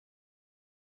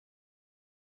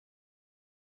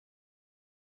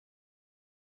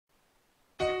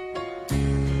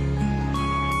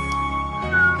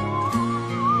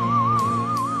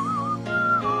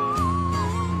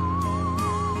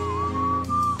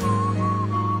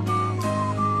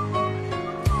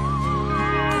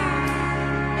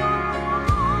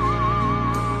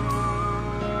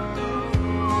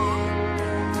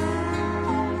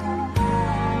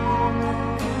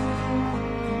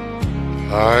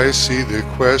I see the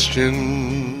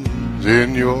questions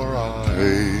in your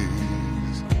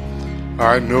eyes.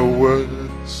 I know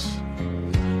what's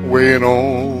weighing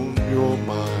on your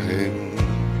mind,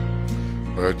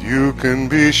 but you can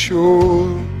be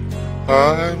sure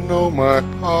I know my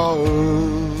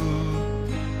power,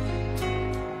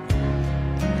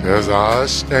 'cause I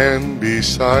stand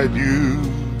beside you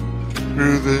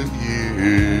through the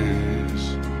years.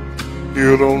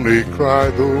 You'll only cry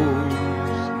those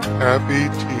happy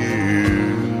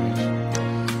tears,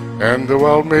 and though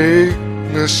I'll make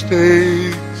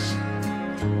mistakes,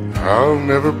 I'll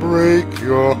never break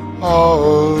your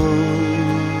heart.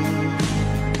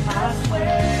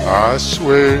 I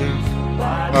swear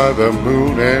by the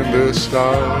moon and the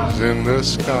stars in the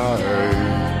sky,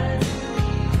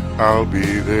 I'll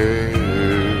be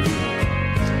there.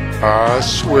 I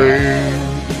swear,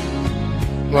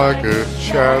 like a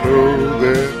shadow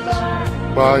that's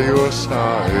by your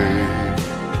side,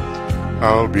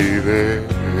 I'll be there.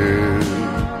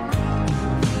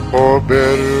 For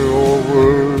better or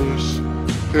worse,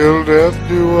 till death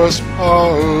do us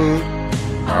part,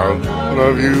 I'll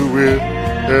love you with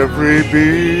every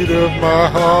beat of my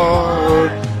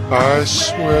heart, I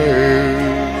swear.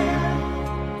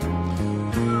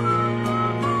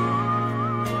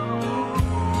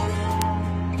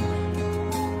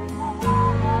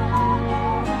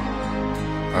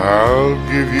 I'll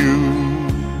give you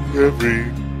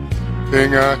everything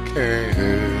I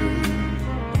can.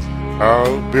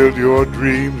 I'll build your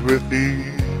dreams with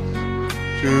these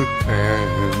two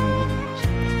hands.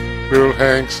 We'll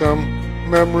hang some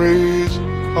memories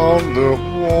on the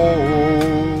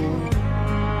wall,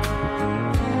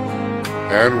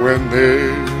 and when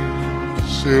there's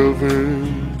silver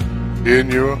in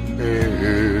your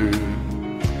hair,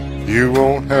 you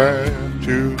won't have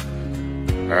to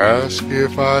ask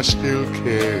if I still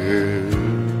care,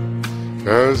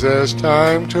 'cause as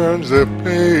time turns the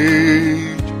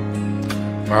page,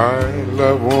 my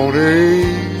love won't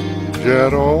age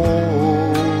at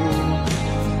all.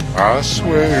 I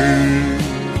swear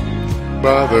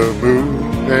by the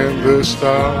moon and the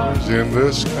stars in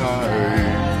the sky,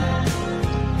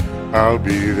 I'll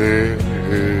be there.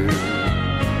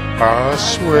 I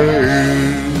swear,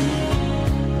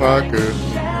 like a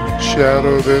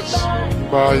shadow that's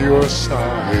by your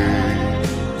side,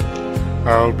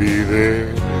 I'll be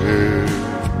there.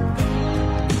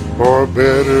 For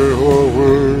better or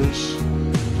worse,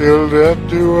 till death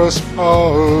do us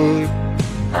part,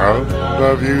 I'll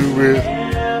love you with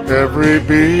every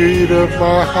beat of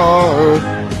my heart,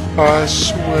 I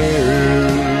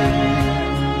swear.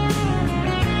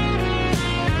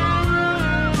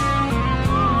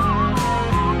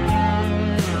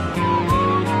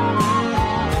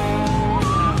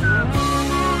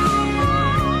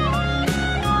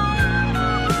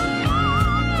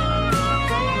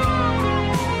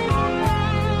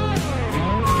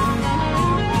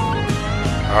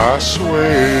 I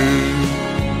swear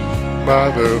by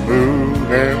the moon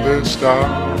and the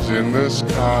stars in the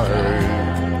sky,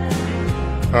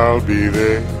 I'll be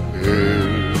there.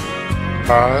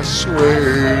 I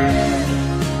swear,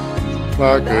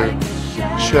 like a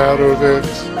shadow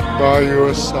that's by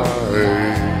your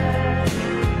side,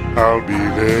 I'll be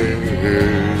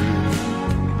there.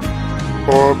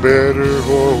 For better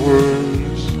or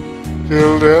worse,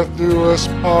 till death do us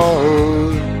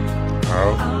part,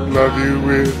 I'll love you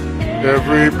with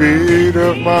every beat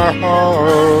of my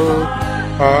heart,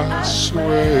 I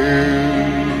swear.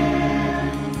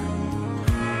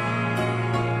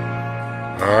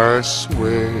 I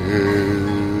swear.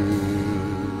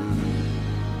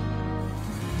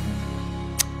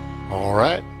 All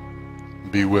right,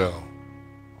 be well.